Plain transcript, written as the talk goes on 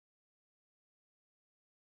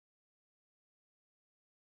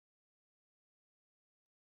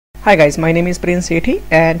Hi guys, my name is Prince Sethi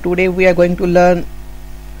and today we are going to learn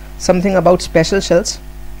something about special cells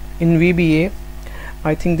in VBA.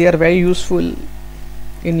 I think they are very useful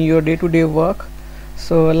in your day-to-day work.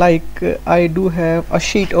 So I do have a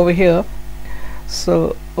sheet over here.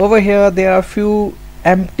 So over here there are few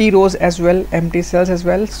empty rows as well, empty cells as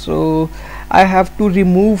well. So I have to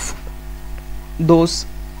remove those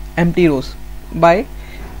empty rows by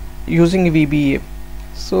using VBA.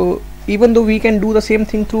 So even though we can do the same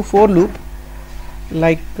thing through for loop,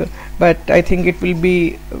 but I think it will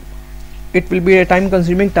be a time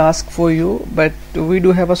consuming task for you, but we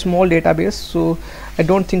do have a small database, so I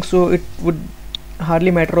don't think so it would hardly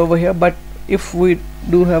matter over here. But if we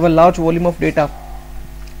do have a large volume of data,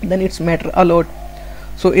 then it's matter a lot.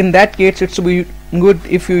 So in that case it's be good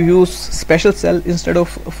if you use special cell instead of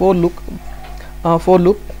for loop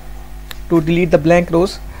to delete the blank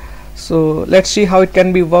rows. So let's see how it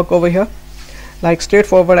can be work over here. Like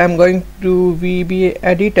straightforward, I'm going to VBA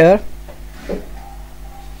editor.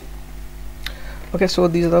 Okay, so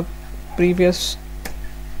these are the previous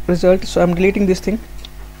results, so I'm deleting this thing.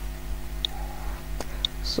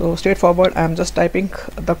 So straightforward, I'm just typing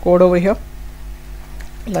the code over here,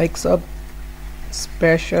 like sub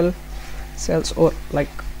special cells, or like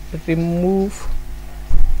remove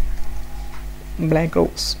blank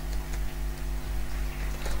rows.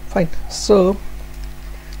 Fine. So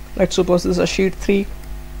let's suppose this is a sheet 3.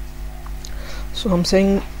 So I'm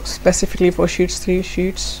saying specifically for sheets 3,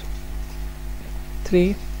 sheets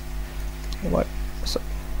 3,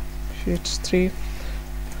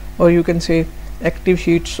 or you can say active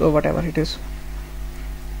sheets or whatever it is.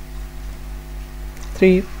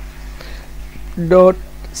 3 dot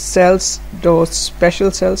cells dot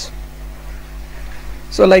special cells.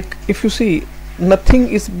 So like if you see, nothing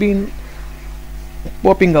is been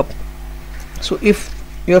popping up. So if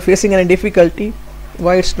you are facing any difficulty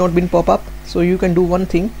why it's not been pop up, so you can do one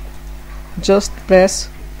thing, just press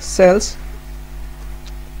cells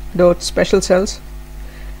dot special cells,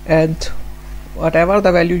 and whatever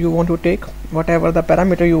the value you want to take, whatever the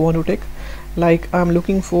parameter you want to take, like I'm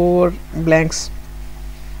looking for blanks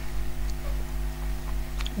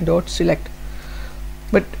dot select,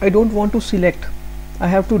 but I don't want to select, I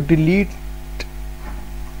have to delete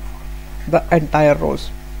the entire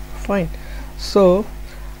rows. Fine. So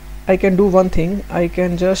I can do one thing, I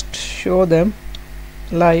can just show them,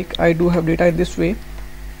 like I do have data in this way.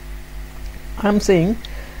 I'm saying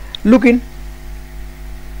look in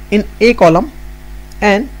A column,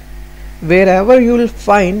 and wherever you will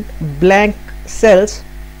find blank cells,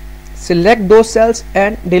 select those cells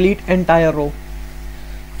and delete entire row.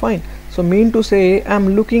 Fine. So mean to say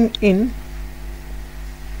I'm looking in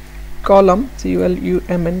column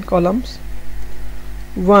CULUMN columns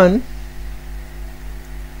 1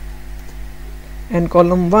 and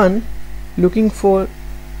column 1, looking for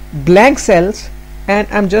blank cells, and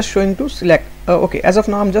I'm just showing to select. Okay, as of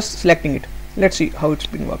now I'm just selecting it. Let's see how it's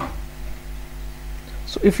been worked.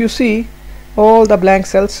 So if you see, all the blank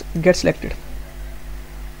cells get selected.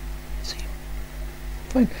 See.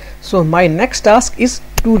 Fine. So my next task is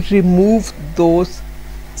to remove those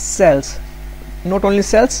cells. Not only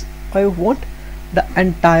cells, I want the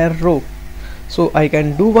entire row. So I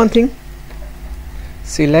can do one thing,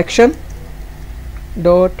 selection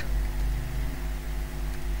dot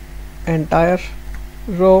entire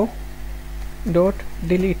row dot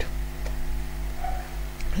delete.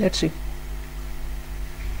 Let's see.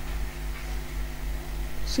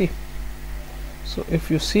 So if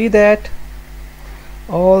you see that,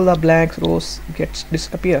 all the blank rows gets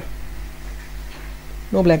disappear,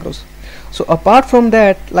 no blank rows. So apart from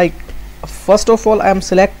that, like first of all I am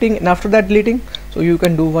selecting and after that deleting. So you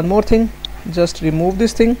can do one more thing, just remove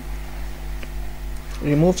this thing,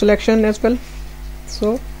 remove selection as well.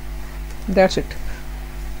 So that's it,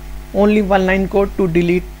 only one line code to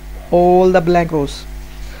delete all the blank rows.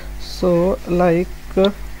 So like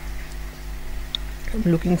I'm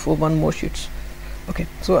looking for one more sheets. Okay,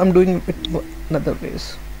 so I'm doing it another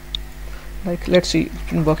ways, like let's see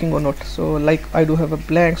if it's working or not. So like I do have a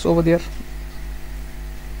blanks over there.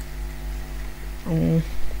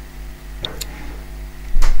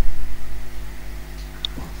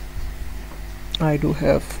 I do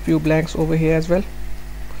have few blanks over here as well.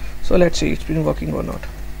 So let's see it's been working or not.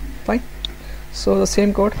 Fine. So the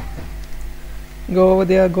same code, go over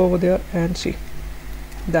there and see,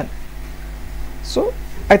 done. So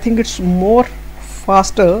I think it's more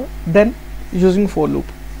faster than using for loop.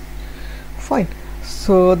 Fine.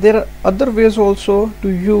 So there are other ways also to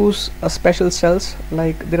use special cells,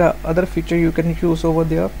 like there are other feature you can use over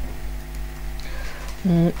there.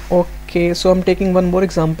 Okay, so I'm taking one more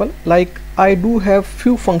example. Like I do have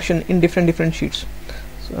few function in different sheets,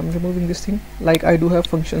 so I'm removing this thing. Like I do have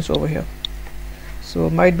functions over here, so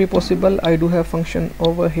might be possible I do have function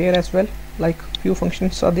over here as well, like few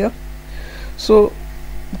functions are there. So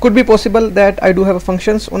could be possible that I do have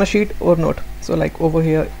functions on a sheet or not. So like over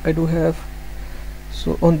here I do have,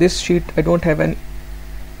 so on this sheet I don't have any,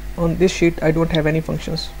 on this sheet I don't have any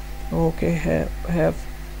functions. Okay, have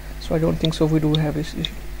so I don't think so we do have this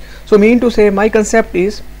issue. So mean to say, my concept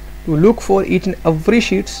is to look for each and every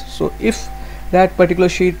sheets. So if that particular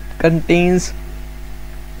sheet contains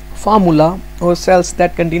formula or cells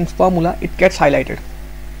that contain formula, it gets highlighted.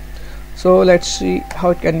 So let's see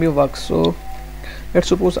how it can be worked. So let's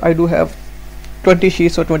suppose I do have 20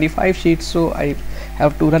 sheets or 25 sheets, so I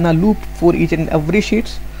have to run a loop for each and every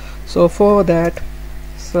sheets. So for that,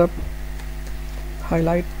 sub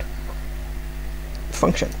highlight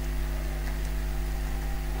function.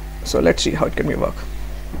 So let's see how it can be work.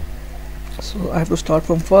 So I have to start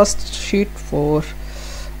from first sheet for,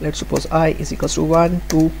 let's suppose I is equals to 1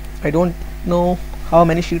 2. I don't know how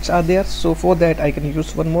many sheets are there, so for that I can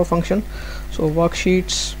use one more function. So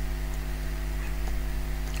worksheets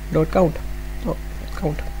dot count. Oh,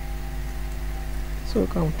 count. So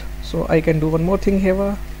count. So I can do one more thing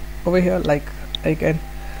here over here, like I can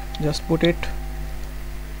just put it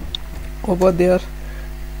over there.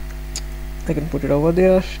 I can put it over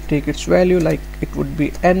there, take its value, like it would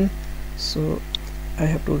be n. So I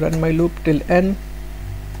have to run my loop till n.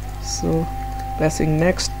 So pressing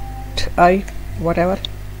next I, whatever.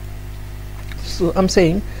 So I'm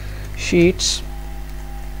saying sheets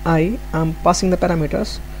I'm passing the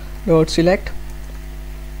parameters dot select.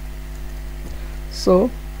 So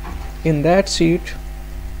in that sheet,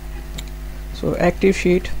 so active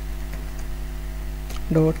sheet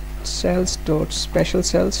dot cells dot special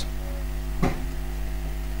cells,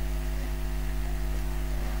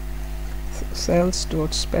 cells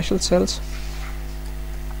dot special cells.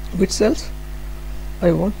 Which cells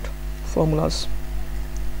I want? Formulas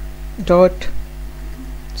dot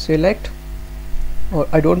select. Or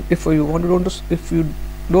I don't, if you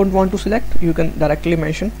don't want to select, you can directly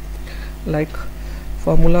mention like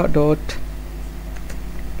formula dot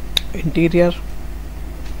interior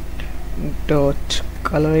dot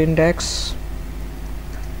color index,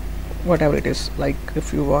 whatever it is. Like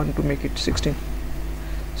if you want to make it 16,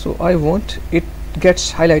 so I want it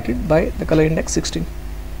gets highlighted by the color index 16.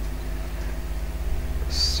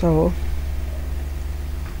 So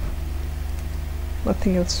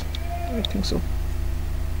nothing else, I think so.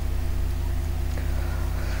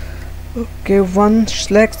 Okay, 1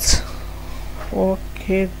 selects,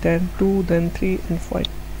 okay, then 2, then 3 and 5.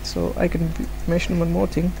 So I can mention one more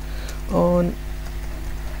thing on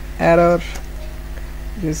error,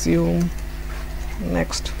 resume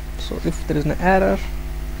next. So if there is an error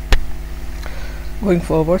going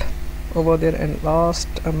forward over there, and last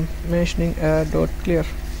I'm mentioning dot clear,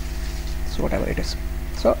 so whatever it is.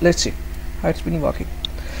 So let's see how it's been working.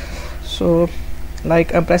 So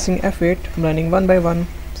like I'm pressing F8, I'm running one by one.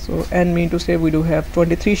 So n mean to say we do have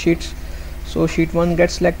 23 sheets. So sheet 1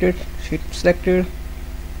 gets selected, sheet selected.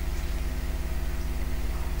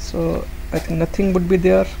 So I think nothing would be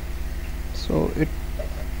there, so it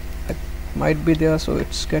might be there, so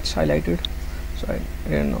it gets highlighted. So I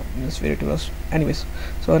don't know this variable was, anyways.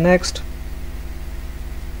 So next,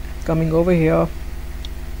 coming over here,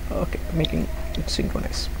 okay, making it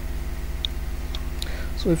synchronize.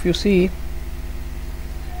 So if you see,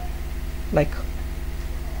 like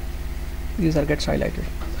these are gets highlighted.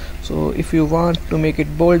 So if you want to make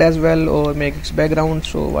it bold as well or make its background,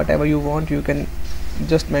 so whatever you want, you can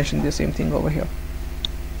just mention the same thing over here.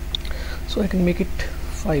 So I can make it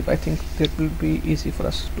 5. I think that will be easy for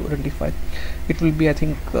us to identify. It will be, I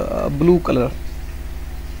think, blue color.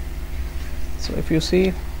 So if you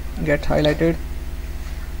see, get highlighted,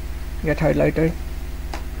 get highlighted,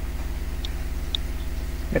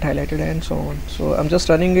 get highlighted, and so on. So I'm just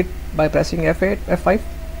running it by pressing F8, F5.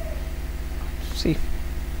 See,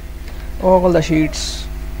 all the sheets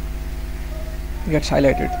gets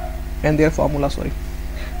highlighted and their formula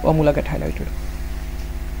get highlighted.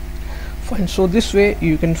 Fine. So this way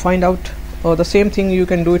you can find out the same thing. You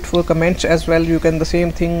can do it for comments as well. You can the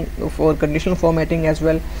same thing for conditional formatting as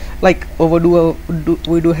well. Like we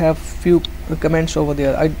do have few comments over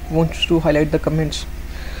there. I want to highlight the comments.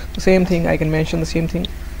 The same thing, I can mention the same thing.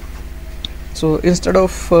 So instead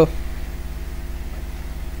of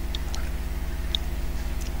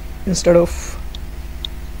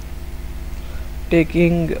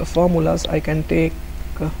taking formulas, I can take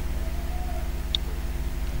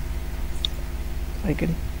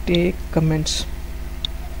comments.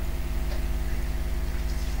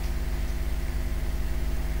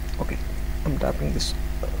 I'm typing this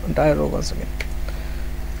entire row once again.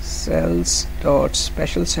 Cells dot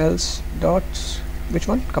special cells dot which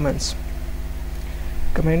one? Comments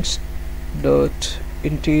dot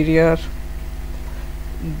interior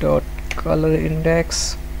dot color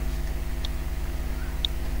index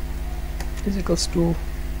is equals to,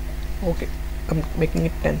 okay, I'm making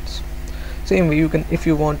it 10. Same way you can, if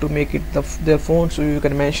you want to make it the font, so you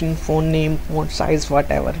can mention font name, font size,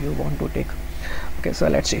 whatever you want to take. Okay, so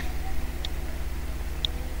let's see.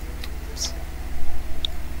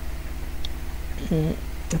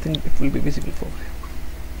 I think it will be visible for you.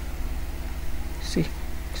 See,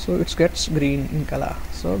 so it gets green in color.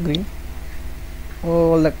 So green,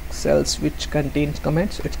 all the cells which contains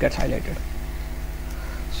comments, it gets highlighted.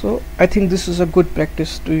 So I think this is a good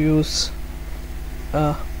practice to use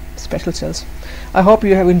special cells. I hope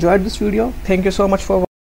you have enjoyed this video. Thank you so much for